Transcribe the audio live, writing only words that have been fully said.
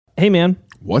Hey, man.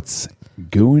 What's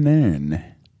going on?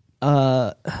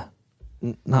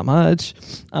 Not much.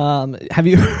 Have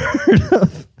you heard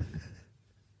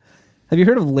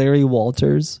of Larry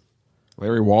Walters?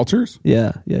 Larry Walters?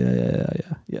 Yeah.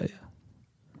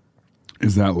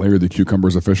 Is that Larry the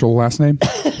Cucumber's official last name?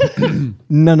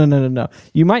 No.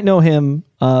 You might know him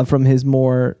from his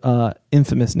more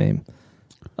infamous name,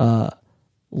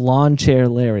 Lawn Chair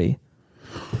Larry.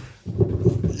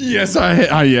 Yes,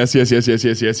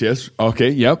 yes. Okay,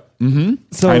 yep. Mm-hmm.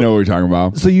 So I know what you're talking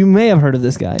about. So you may have heard of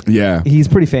this guy. Yeah. He's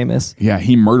pretty famous. Yeah,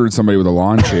 he murdered somebody with a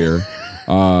lawn chair.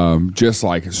 Just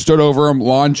like stood over him,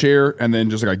 lawn chair, and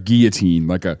then just like a guillotine,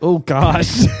 like a. Oh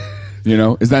gosh. You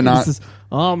know, is that not?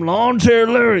 I'm Lawn Chair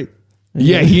Larry.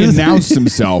 Yeah, he announced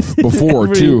himself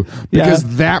before too,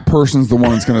 because that person's the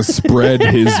one that's going to spread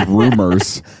his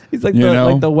rumors. He's like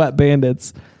the wet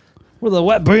bandits. We're the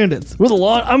wet bandits.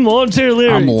 I'm Lawn Chair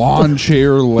Larry. I'm Lawn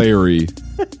Chair Larry.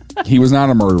 He was not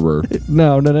a murderer.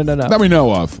 No. That we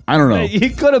know of. I don't know.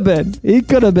 He could have been. This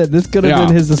could have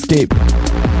been his escape.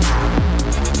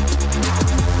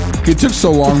 It took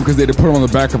so long because they had to put him on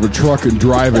the back of a truck and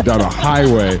drive it down a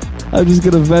highway. I'm just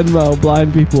going to Venmo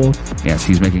blind people. Yes,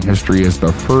 he's making history as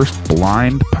the first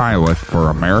blind pilot for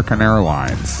American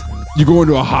Airlines. You go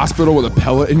into a hospital with a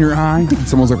pellet in your eye, and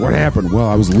someone's like, what happened? Well,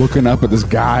 I was looking up at this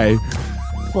guy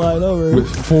flying over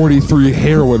with 43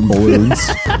 heroin balloons.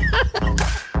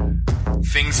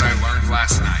 Things I learned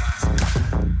last night.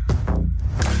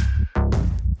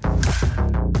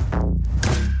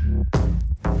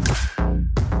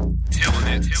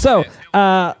 So,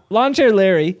 Lawn Chair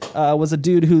Larry was a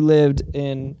dude who lived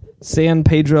in San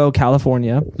Pedro,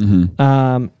 California,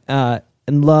 and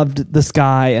loved the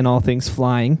sky and all things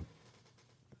flying.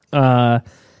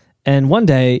 And one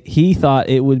day he thought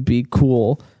it would be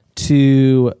cool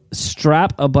to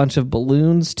strap a bunch of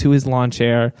balloons to his lawn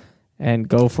chair and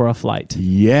go for a flight.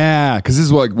 Yeah, because this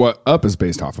is what Up is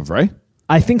based off of, right?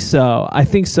 I think so.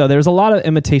 There's a lot of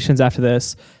imitations after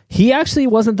this. He actually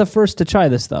wasn't the first to try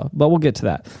this, though, but we'll get to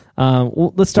that.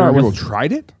 Let's start with... Different people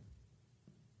tried it?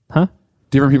 Huh?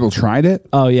 Different people tried it?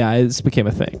 Oh, yeah, it became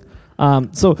a thing.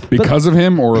 Because of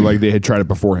him, or like they had tried it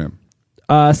before him?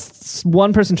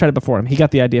 One person tried it before him. He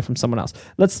got the idea from someone else.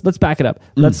 Let's back it up.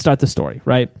 Let's start the story,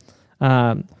 right?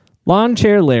 Lawn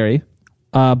Chair Larry,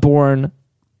 born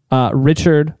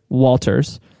Richard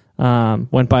Walters,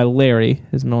 went by Larry,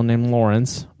 his middle name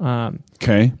Lawrence.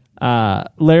 Okay.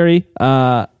 Larry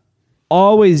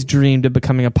always dreamed of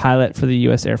becoming a pilot for the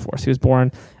U.S. Air Force. He was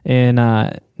born in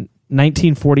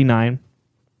 1949.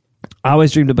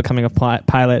 Always dreamed of becoming a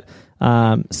pilot.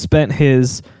 Spent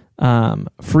his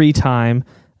free time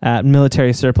at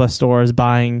military surplus stores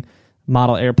buying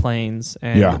model airplanes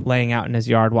and laying out in his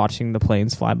yard watching the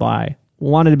planes fly by.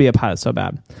 Wanted to be a pilot so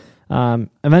bad.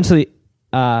 Eventually,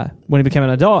 when he became an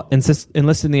adult,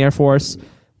 enlisted in the Air Force,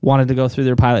 wanted to go through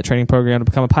their pilot training program to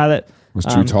become a pilot. Was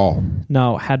too tall.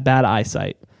 No, had bad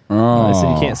eyesight. They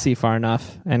said you can't see far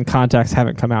enough, and contacts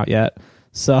haven't come out yet.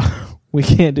 So we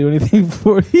can't do anything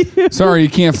for you. Sorry, you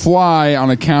can't fly on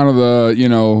account of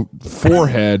the,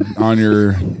 forehead on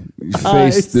your face.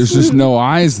 Eyes. There's just no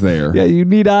eyes there. Yeah, you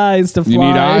need eyes to fly. You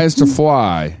need eyes to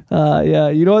fly. Yeah,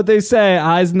 you know what they say,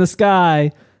 eyes in the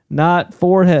sky, not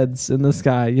foreheads in the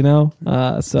sky,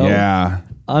 So yeah.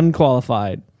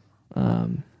 Unqualified.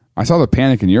 I saw the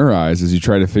panic in your eyes as you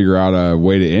tried to figure out a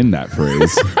way to end that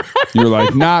phrase. You're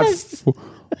like, not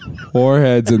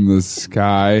foreheads in the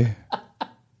sky.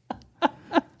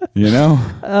 You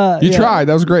tried.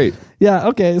 That was great. Yeah.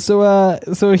 Okay.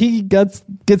 So he gets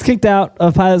kicked out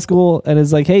of pilot school and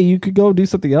is like, hey, you could go do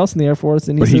something else in the Air Force.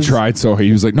 And he tried. So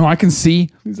he was like, no, I can see.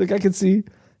 He's like, I can see.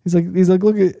 He's like,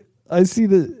 look I see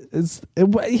here's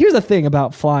the thing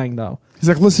about flying though. He's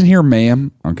like, listen here,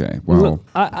 ma'am. Okay. Well,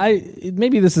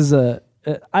 maybe this is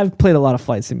I've played a lot of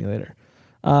Flight Simulator.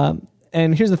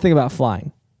 And here's the thing about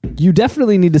flying. You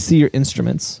definitely need to see your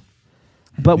instruments.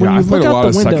 But when you look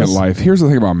out the windows, Second Life. Here's the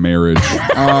thing about marriage.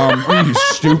 Are you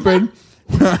stupid?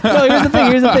 No,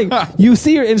 here's the thing. You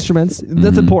see your instruments.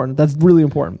 That's important. That's really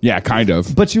important. Yeah, kind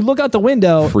of. But you look out the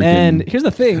window, and here's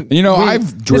the thing.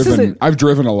 I've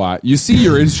driven a lot. You see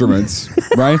your instruments,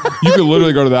 right? You could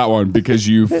literally go to that one because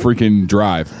you freaking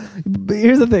drive. But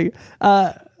here's the thing.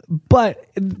 But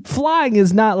flying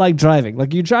is not like driving.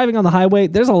 Like you're driving on the highway,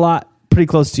 there's a lot pretty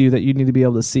close to you that you need to be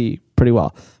able to see pretty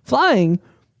well. Flying,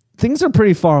 things are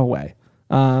pretty far away.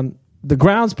 The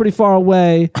ground's pretty far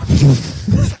away.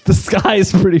 The sky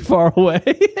is pretty far away.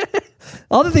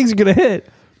 All the things you're going to hit,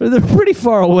 they're pretty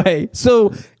far away.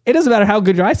 So it doesn't matter how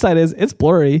good your eyesight is. It's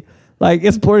blurry. Like,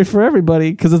 it's blurry for everybody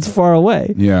because it's far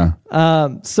away. Yeah.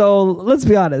 So let's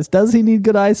be honest. Does he need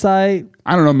good eyesight?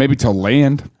 I don't know. Maybe to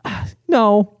land.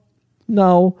 No.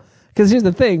 Because here's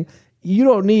the thing. You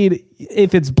don't need,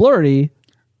 if it's blurry.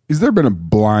 Has there been a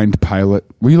blind pilot?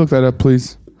 Will you look that up,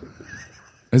 please?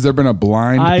 Has there been a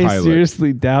blind pilot? I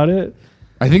seriously doubt it.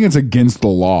 I think it's against the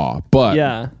law, but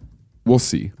Yeah. we'll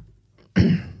see.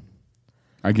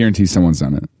 I guarantee someone's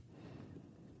done it.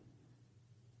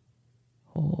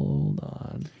 Hold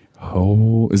on.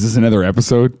 Oh, is this another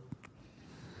episode?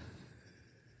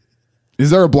 Is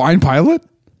there a blind pilot?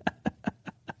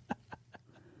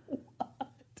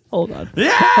 Hold on.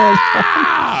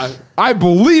 Yeah! I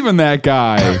believe in that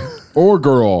guy or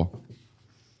girl.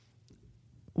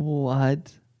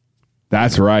 What?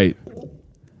 That's right.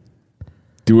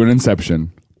 Do an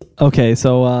Inception. Okay,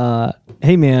 so,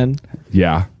 hey, man.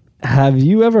 Yeah. Have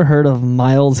you ever heard of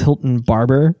Miles Hilton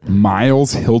Barber?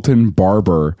 Miles Hilton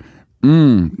Barber.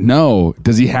 No.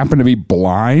 Does he happen to be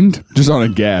blind? Just on a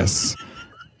guess.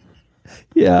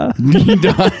 Yeah. He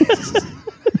does.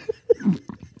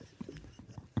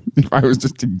 If I was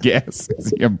just to guess, is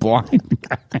he a blind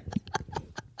guy?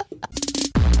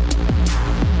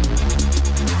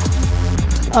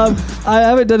 I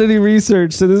haven't done any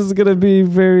research, so this is going to be a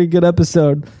very good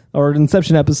episode, or an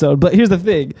Inception episode. But here's the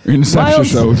thing.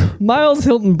 Miles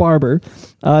Hilton Barber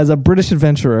is a British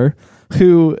adventurer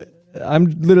who, I'm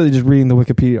literally just reading the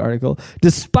Wikipedia article,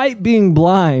 despite being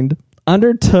blind,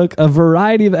 undertook a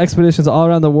variety of expeditions all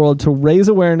around the world to raise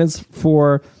awareness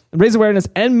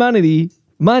and money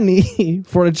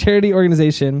for a charity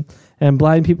organization and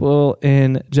blind people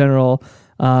in general.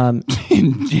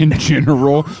 In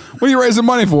general, what are you raising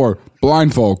money for?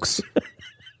 Blind folks.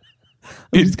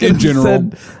 In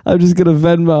general, I'm just gonna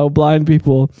Venmo blind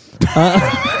people.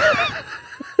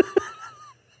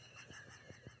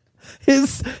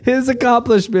 His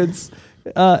accomplishments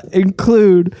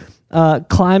include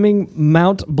climbing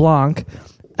Mount Blanc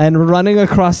and running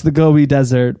across the Gobi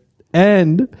Desert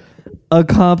and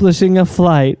accomplishing a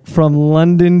flight from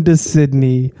London to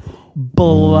Sydney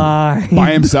blind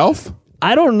by himself.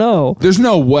 I don't know. There's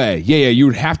no way. Yeah, you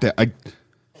would have to.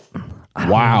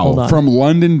 Wow. From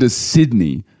London to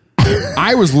Sydney.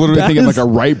 I was literally thinking like a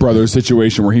Wright Brothers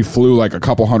situation where he flew like a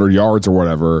couple 100 yards or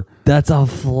whatever. That's a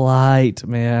flight,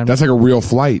 man. That's like a real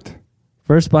flight.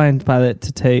 First blind pilot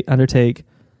to undertake.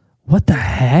 What the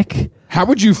heck? How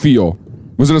would you feel?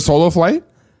 Was it a solo flight?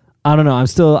 I don't know. I'm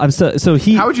still.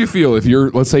 How would you feel if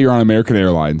let's say you're on American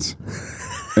Airlines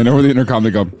and over the intercom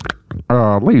they go,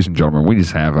 ladies and gentlemen, we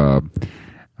just have an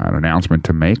announcement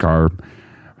to make. Our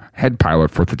head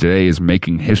pilot for today is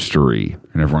making history.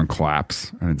 And everyone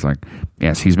claps. And it's like,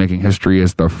 yes, he's making history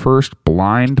as the first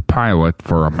blind pilot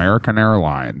for American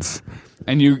Airlines.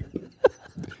 And you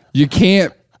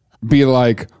can't be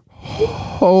like,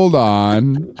 hold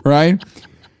on, right?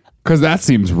 Because that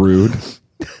seems rude.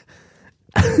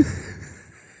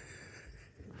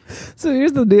 So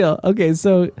here's the deal. Okay,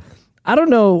 so I don't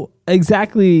know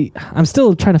exactly. I'm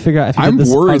still trying to figure out if he did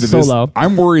this on solo.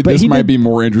 I'm worried this might be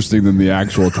more interesting than the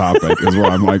actual topic. Is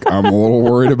what I'm a little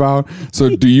worried about.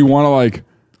 So do you want to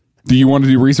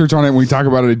do research on it when we talk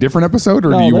about it in a different episode,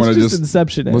 or do you want to just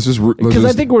Inception it? Because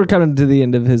I think we're coming to the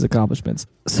end of his accomplishments.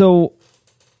 So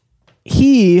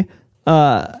his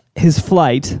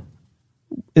flight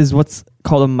is what's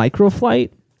called a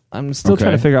microflight. I'm still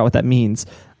trying to figure out what that means.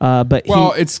 But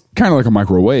it's kind of like a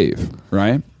microwave,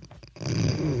 right?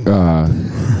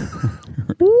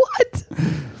 What?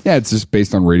 Yeah, it's just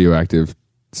based on radioactive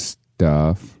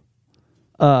stuff.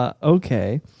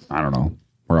 Okay. I don't know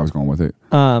where I was going with it.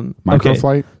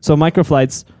 Microflight? Okay. So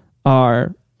microflights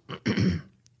are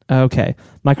okay.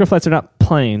 Microflights are not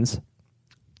planes,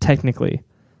 technically.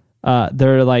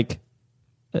 They're like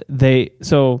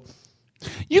so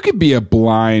you could be a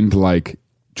blind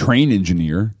train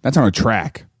engineer. That's on a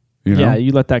track. You know? Yeah,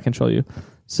 you let that control you.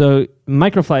 So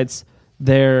microflights,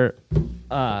 they're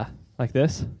like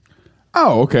this.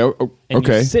 Oh, okay. And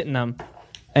you sit in them.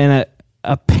 And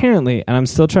apparently, and I'm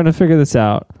still trying to figure this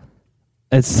out,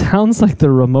 it sounds like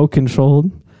they're remote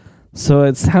controlled. So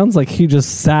it sounds like he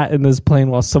just sat in this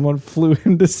plane while someone flew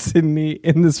him to Sydney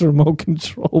in this remote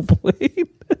control plane.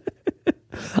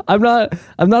 I'm not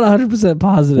 100%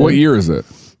 positive. What year is it?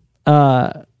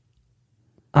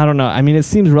 I don't know. I mean, it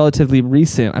seems relatively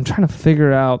recent. I'm trying to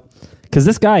figure out because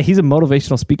this guy, he's a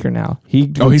motivational speaker now.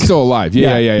 He's still alive.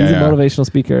 Yeah. He's a motivational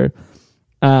speaker.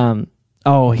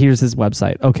 Here's his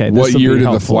website. Okay. What year did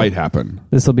the flight happen?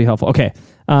 This will be helpful. Okay.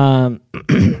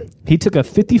 He took a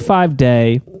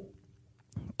 55-day,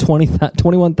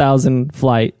 21,000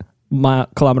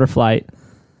 kilometer flight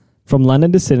from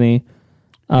London to Sydney.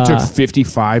 It took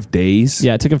 55 days?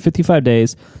 Yeah, it took him 55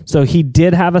 days. So he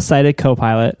did have a sighted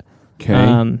co-pilot.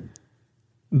 Okay.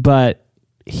 But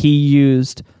he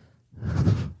used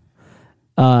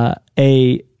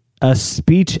a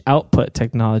speech output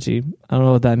technology. I don't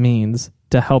know what that means,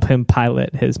 to help him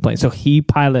pilot his plane. So he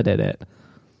piloted it.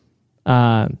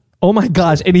 Oh my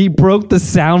gosh, and he broke the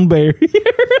sound barrier.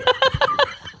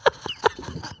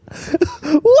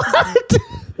 What?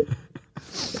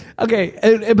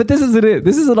 Okay, but this isn't it.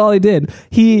 This isn't all he did.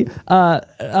 He, what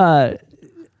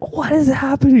is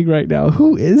happening right now?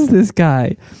 Who is this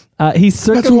guy? He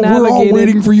circumnavigated. That's what we're all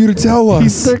waiting for you to tell us. He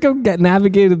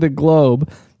circumnavigated the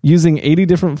globe using 80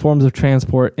 different forms of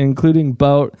transport, including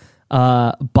boat,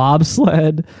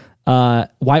 bobsled,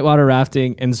 whitewater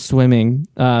rafting, and swimming,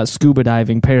 scuba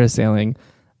diving, parasailing.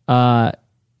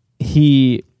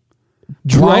 He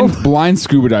drove. Blind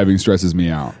scuba diving stresses me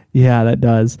out. Yeah, that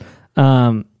does.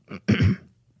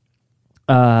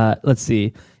 Let's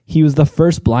see. He was the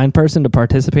first blind person to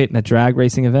participate in a drag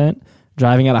racing event,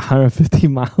 driving at 150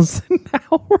 miles an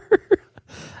hour.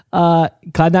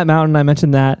 Climbed that mountain. I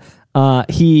mentioned that.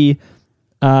 He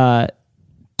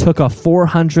took a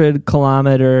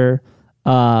 400-kilometer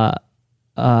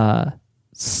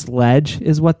sledge,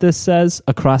 is what this says,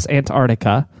 across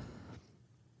Antarctica.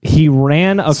 He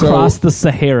ran across the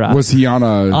Sahara. Was he on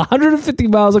 150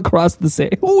 miles across the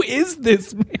Sahara? Who is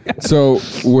this man? So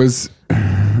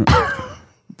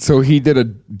did he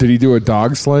do a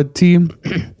dog sled team?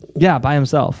 Yeah, by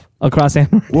himself across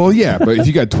Antarctica. Well, yeah, but if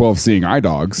you got 12 seeing eye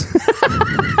dogs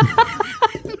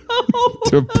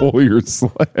to pull your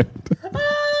sled.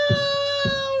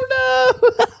 Oh no.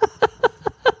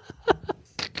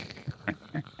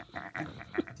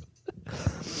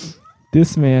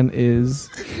 This man is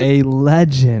a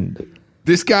legend.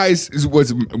 This guy's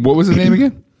what was his name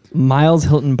again? Miles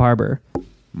Hilton Barber.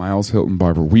 Miles Hilton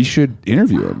Barber. We should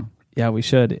interview him. Yeah, we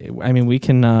should. I mean, we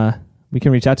can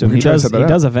reach out to him. He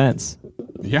does events.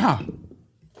 Yeah.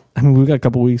 I mean, we've got a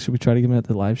couple weeks. Should we try to get him at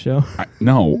the live show?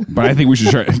 No, but I think we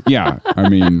should try. Yeah. I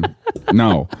mean,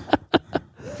 no.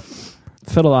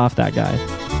 Fiddle off that guy.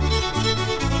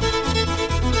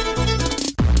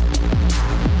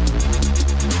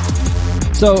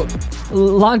 So,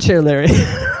 lawn chair Larry.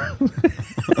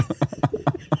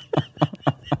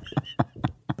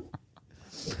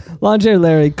 Lawn chair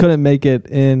Larry couldn't make it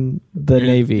in the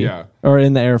Navy or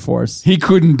in the Air Force. He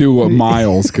couldn't do what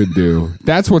Miles could do.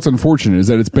 That's what's unfortunate, is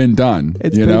that it's been done.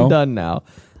 It's been done now.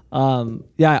 Lawn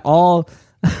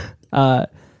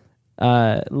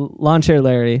chair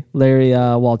Larry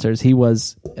Walters, he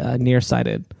was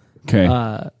nearsighted.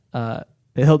 Okay.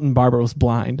 Hilton Barber was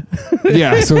blind.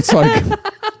 Yeah, so it's like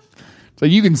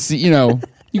you can see, you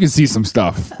can see some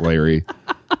stuff, Larry.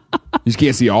 You just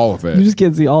can't see all of it. You just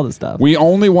can't see all the stuff. We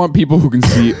only want people who can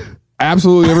see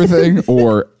absolutely everything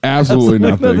or absolutely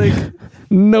nothing.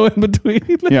 No in between.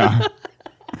 Yeah.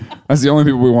 That's the only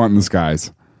people we want in the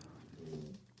skies.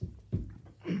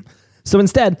 So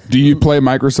instead... Do you play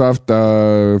Microsoft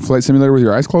Flight Simulator with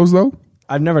your eyes closed, though?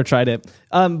 I've never tried it.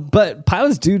 But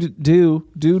pilots do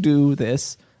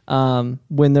this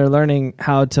when they're learning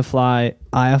how to fly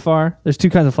IFR. There's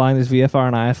two kinds of flying. There's VFR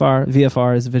and IFR.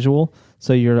 VFR is visual,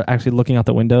 so you're actually looking out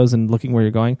the windows and looking where you're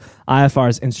going. IFR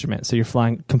is instrument, so you're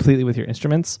flying completely with your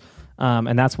instruments.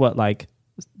 And that's what like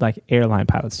airline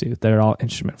pilots do. They're all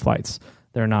instrument flights.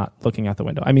 They're not looking out the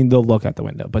window. I mean, they'll look out the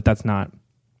window, but that's not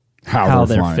how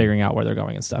they're figuring out where they're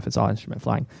going and stuff. It's all instrument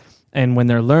flying. And when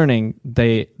they're learning,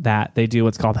 they do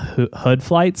what's called hood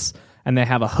flights, and they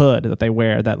have a hood that they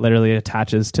wear that literally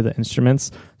attaches to the instruments,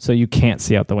 so you can't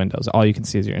see out the windows. All you can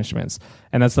see is your instruments,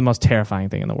 and that's the most terrifying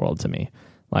thing in the world to me.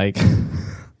 Like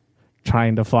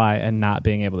trying to fly and not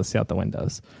being able to see out the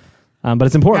windows. But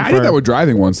it's important. Yeah, I did that with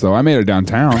driving once, though. I made it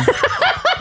downtown.